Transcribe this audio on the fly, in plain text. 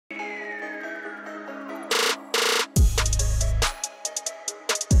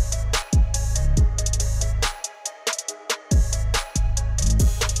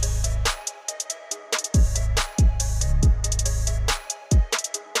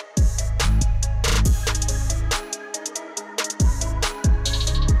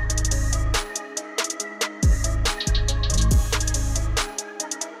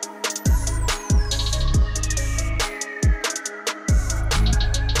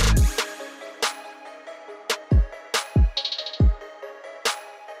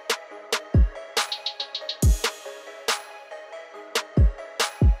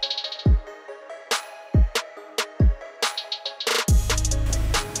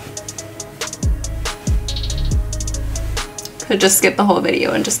could just skip the whole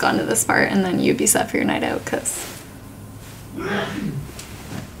video and just gone to this part, and then you'd be set for your night out, because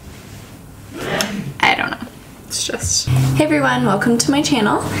I don't know. It's just... Hey everyone, welcome to my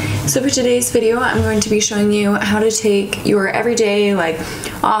channel. So for today's video, I'm going to be showing you how to take your everyday, like,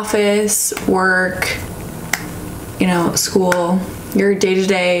 office, work, you know, school, your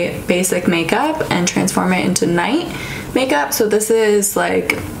day-to-day basic makeup and transform it into night makeup. So this is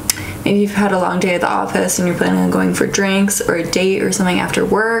like, maybe you've had a long day at the office and you're planning on going for drinks or a date or something after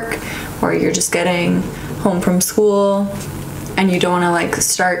work, or you're just getting home from school and you don't want to like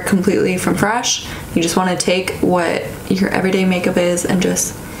start completely from fresh. You just want to take what your everyday makeup is and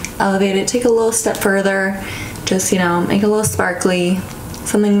just elevate it, take a little step further, just, you know, make it a little sparkly,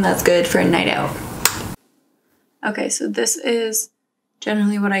 something that's good for a night out. Okay, so this is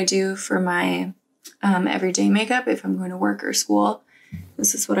generally what I do for my everyday makeup if I'm going to work or school.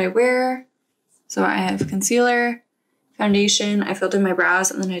 This is what I wear. So I have concealer, foundation, I filled in my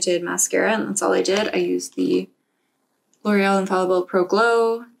brows, and then I did mascara, and that's all I did. I used the L'Oreal Infallible Pro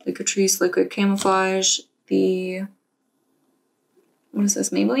Glow, the Catrice Liquid Camouflage, the, what is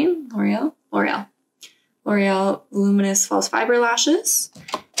this, Maybelline? L'Oreal Voluminous False Fiber Lashes,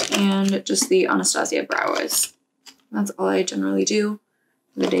 and just the Anastasia Brow Wiz. That's all I generally do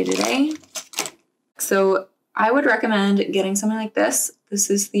for the day-to-day. So I would recommend getting something like this. This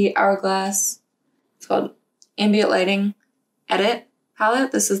is the Hourglass, it's called Ambient Lighting Edit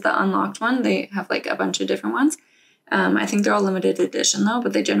palette. This is the unlocked one. They have like a bunch of different ones. I think they're all limited edition though,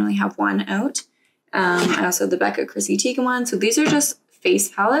 but they generally have one out. I also have the Becca Chrissy Teigen one. So these are just face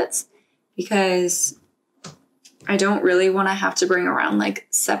palettes because I don't really want to have to bring around like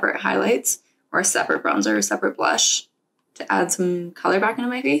separate highlights or a separate bronzer or a separate blush to add some color back into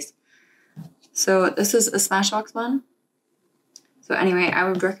my face. So this is a Smashbox one. So anyway, I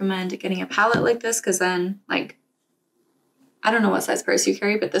would recommend getting a palette like this because then, like, I don't know what size purse you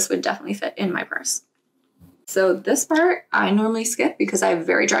carry, but this would definitely fit in my purse. So this part I normally skip because I have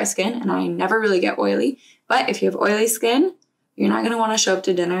very dry skin and I never really get oily. But if you have oily skin, you're not going to want to show up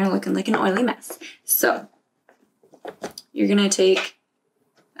to dinner looking like an oily mess. So you're going to take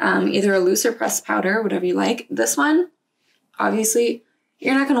either a loose or pressed powder, whatever you like. This one, obviously,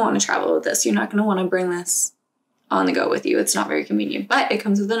 you're not going to want to travel with this. You're not going to want to bring this on the go with you. It's not very convenient, but it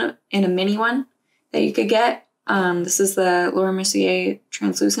comes in a mini one that you could get. This is the Laura Mercier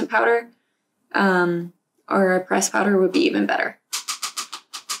translucent powder, or a pressed powder would be even better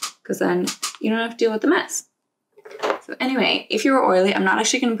because then you don't have to deal with the mess. So anyway, if you were oily, I'm not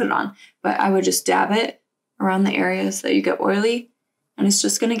actually going to put it on, but I would just dab it around the areas that you get oily, and it's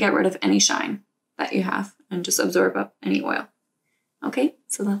just going to get rid of any shine that you have and just absorb up any oil. Okay,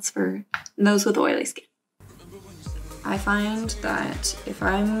 so that's for those with oily skin. I find that if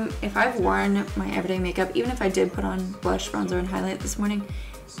I've worn my everyday makeup, even if I did put on blush, bronzer, and highlight this morning,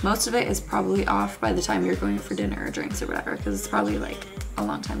 most of it is probably off by the time you're going for dinner or drinks or whatever, because it's probably like a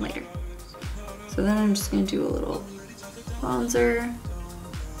long time later. So then I'm just gonna do a little bronzer.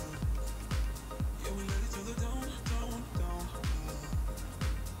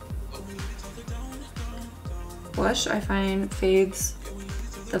 Blush I find fades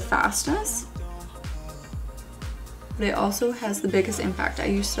the fastest, but it also has the biggest impact. I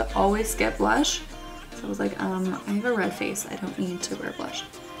used to always skip blush, so I was like, I have a red face, I don't need to wear blush.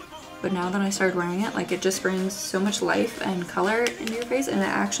 But now that I started wearing it, like, it just brings so much life and color into your face, and it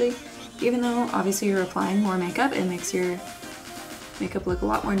actually, even though obviously you're applying more makeup, it makes your makeup look a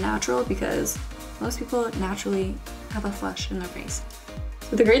lot more natural because most people naturally have a flush in their face.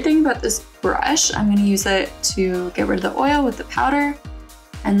 So the great thing about this brush, I'm gonna use it to get rid of the oil with the powder,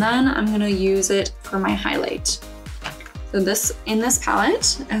 and then I'm gonna use it for my highlight. So in this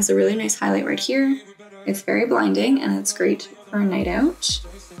palette, it has a really nice highlight right here. It's very blinding and it's great for a night out.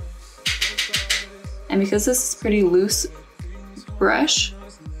 And because this is pretty loose brush,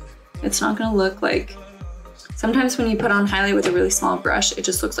 it's not gonna look like, sometimes when you put on highlight with a really small brush, it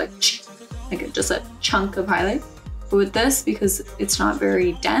just looks like just a chunk of highlight. But with this, because it's not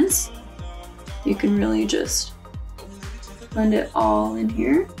very dense, you can really just blend it all in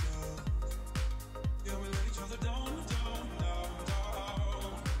here.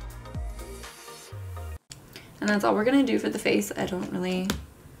 And that's all we're gonna do for the face. I don't really,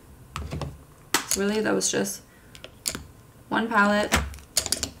 that was just one palette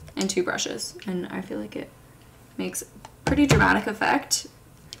and two brushes. And I feel like it makes a pretty dramatic effect.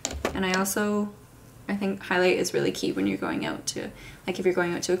 And I think highlight is really key when you're going out to, like if you're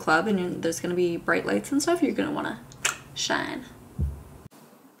going out to a club and there's gonna be bright lights and stuff, you're gonna wanna shine.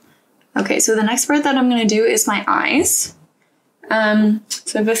 Okay, so the next part that I'm gonna do is my eyes. So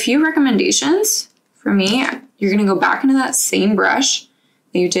I have a few recommendations for me. you're going to go back into that same brush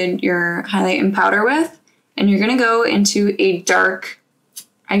that you did your highlight and powder with, and you're going to go into a dark,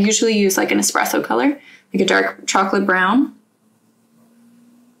 I usually use like an espresso color, like a dark chocolate brown.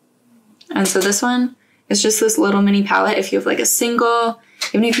 And so this one is just this little mini palette. If you have like a single,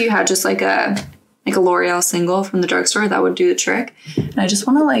 even if you had just like a L'Oreal single from the drugstore, that would do the trick. And I just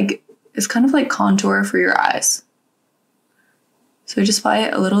want to like, it's kind of like contour for your eyes. So just apply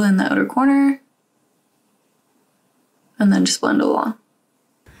it a little in the outer corner and then just blend it along.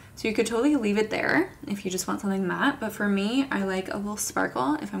 So you could totally leave it there if you just want something matte, but for me, I like a little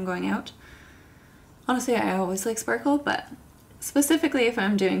sparkle if I'm going out. Honestly, I always like sparkle, but specifically if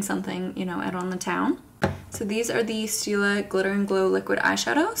I'm doing something, you know, out on the town. So these are the Stila Glitter and Glow Liquid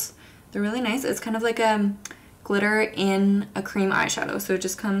Eyeshadows. They're really nice. It's kind of like a glitter in a cream eyeshadow. So it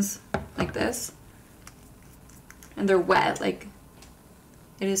just comes like this. And they're wet, like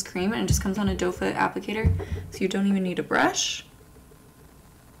it is cream, and it just comes on a doe foot applicator. So you don't even need a brush.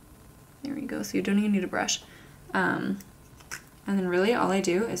 There we go. So you don't even need a brush. And then really all I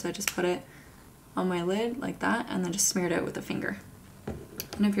do is I just put it on my lid like that and then just smear it out with a finger.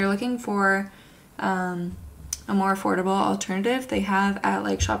 And if you're looking for a more affordable alternative, they have at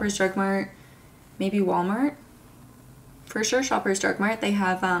like Shoppers Drug Mart, maybe Walmart, for sure Shoppers Drug Mart, they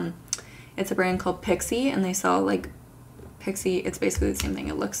have it's a brand called Pixie, and they sell like Pixie. It's basically the same thing.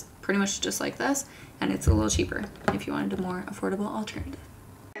 It looks pretty much just like this, and it's a little cheaper if you wanted a more affordable alternative.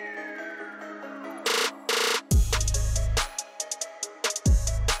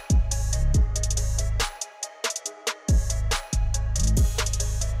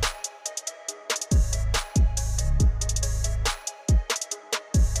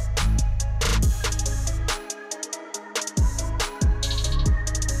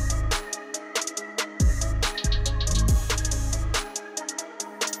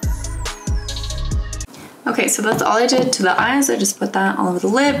 Okay, so that's all I did to the eyes. I just put that all over the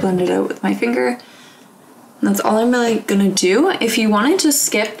lid, blended it out with my finger. And that's all I'm really gonna do. If you wanted to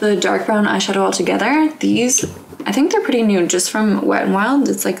skip the dark brown eyeshadow altogether, these, I think they're pretty new, just from Wet n Wild.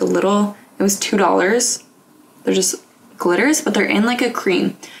 It's like a little, it was $2. They're just glitters, but they're in like a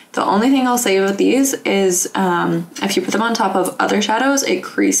cream. The only thing I'll say about these is if you put them on top of other shadows, it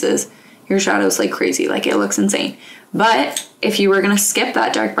creases your shadows like crazy, like it looks insane. But if you were gonna skip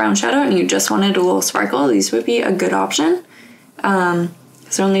that dark brown shadow and you just wanted a little sparkle, these would be a good option. Because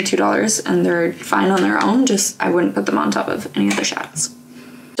they're only $2 and they're fine on their own, just I wouldn't put them on top of any other shadows.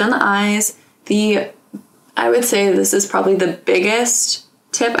 Done the eyes. I would say this is probably the biggest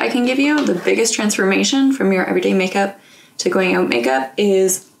tip I can give you. The biggest transformation from your everyday makeup to going out makeup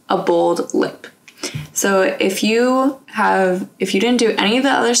is a bold lip. So if you didn't do any of the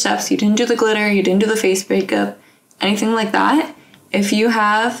other steps, you didn't do the glitter, you didn't do the face makeup, anything like that, if you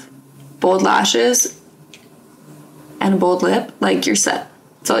have bold lashes and a bold lip, like you're set.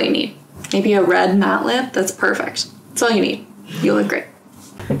 That's all you need. Maybe a red matte lip, that's perfect. That's all you need. You look great.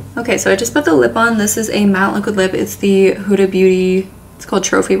 Okay, so I just put the lip on. This is a matte liquid lip. It's the Huda Beauty, it's called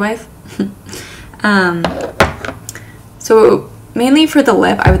Trophy Wife. So mainly for the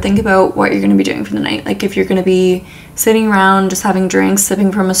lip, I would think about what you're going to be doing for the night. Like if you're going to be sitting around just having drinks,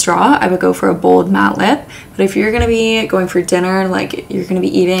 sipping from a straw, I would go for a bold matte lip. But if you're going to be going for dinner, like you're going to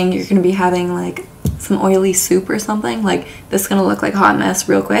be eating, you're going to be having like some oily soup or something, like this is going to look like a hot mess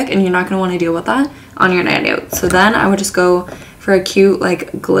real quick, and you're not going to want to deal with that on your night out. So then I would just go for a cute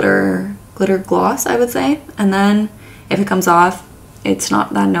like glitter gloss, I would say. And then if it comes off, it's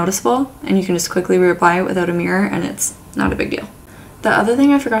not that noticeable and you can just quickly reapply it without a mirror and it's not a big deal. The other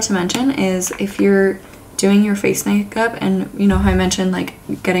thing I forgot to mention is if you're doing your face makeup, and you know how I mentioned like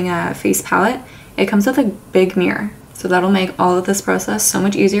getting a face palette, it comes with a big mirror. So that'll make all of this process so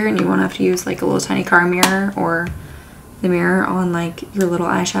much easier, and you won't have to use like a little tiny car mirror or the mirror on like your little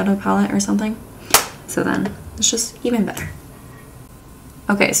eyeshadow palette or something. So then it's just even better.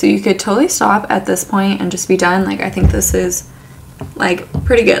 Okay, so you could totally stop at this point and just be done. Like I think this is like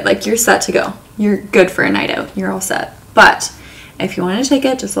pretty good. Like you're set to go. You're good for a night out. You're all set. But if you want to take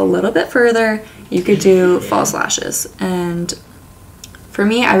it just a little bit further, you could do false lashes. And for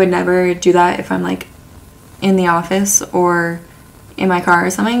me, I would never do that if I'm like in the office or in my car or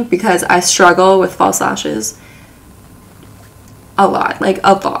something, because I struggle with false lashes a lot, like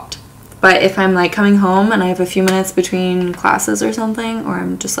a lot. But if I'm like coming home and I have a few minutes between classes or something, or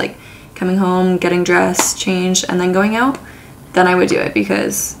I'm just like coming home, getting dressed, changed, and then going out, then I would do it.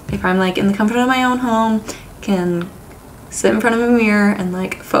 Because if I'm like in the comfort of my own home, can sit in front of a mirror and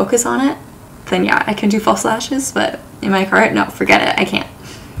like focus on it, then yeah, I can do false lashes. But in my car, no, forget it, I can't.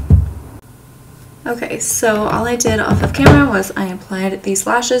 Okay, so all I did off of camera was I applied these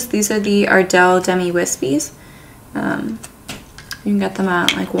lashes. These are the Ardell Demi Wispies. You can get them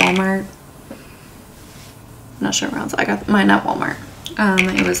at like Walmart. Not sure where else. I got mine at Walmart.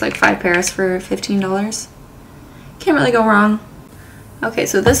 It was like 5 pairs for $15. Can't really go wrong. Okay,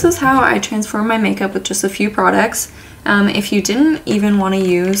 so this is how I transform my makeup with just a few products. If you didn't even want to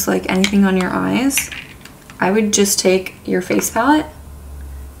use like anything on your eyes, I would just take your face palette,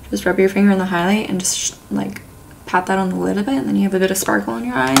 just rub your finger in the highlight and just like pat that on the lid a bit, and then you have a bit of sparkle in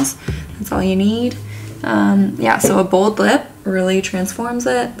your eyes. That's all you need. Yeah, so a bold lip really transforms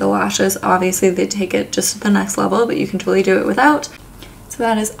it. The lashes, obviously they take it just to the next level, but you can totally do it without. So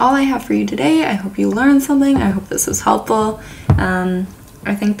that is all I have for you today. I hope you learned something. I hope this was helpful.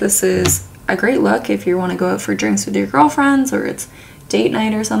 I think this is a great look if you want to go out for drinks with your girlfriends, or it's date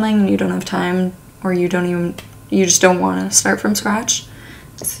night or something and you don't have time, or you just don't want to start from scratch.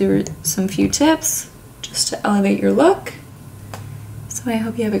 So some few tips just to elevate your look. So I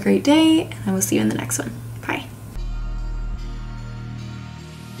hope you have a great day, and I will see you in the next one. Bye.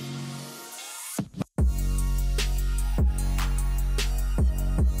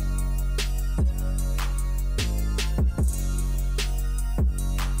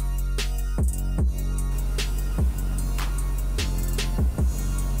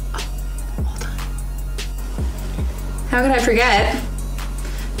 How could I forget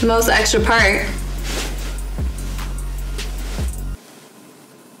the most extra part?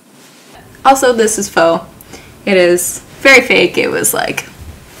 Also, this is faux. It is very fake. It was like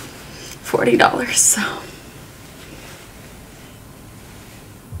 $40, so.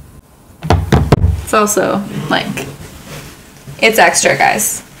 It's also like, it's extra,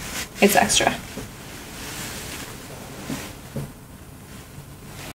 guys. It's extra.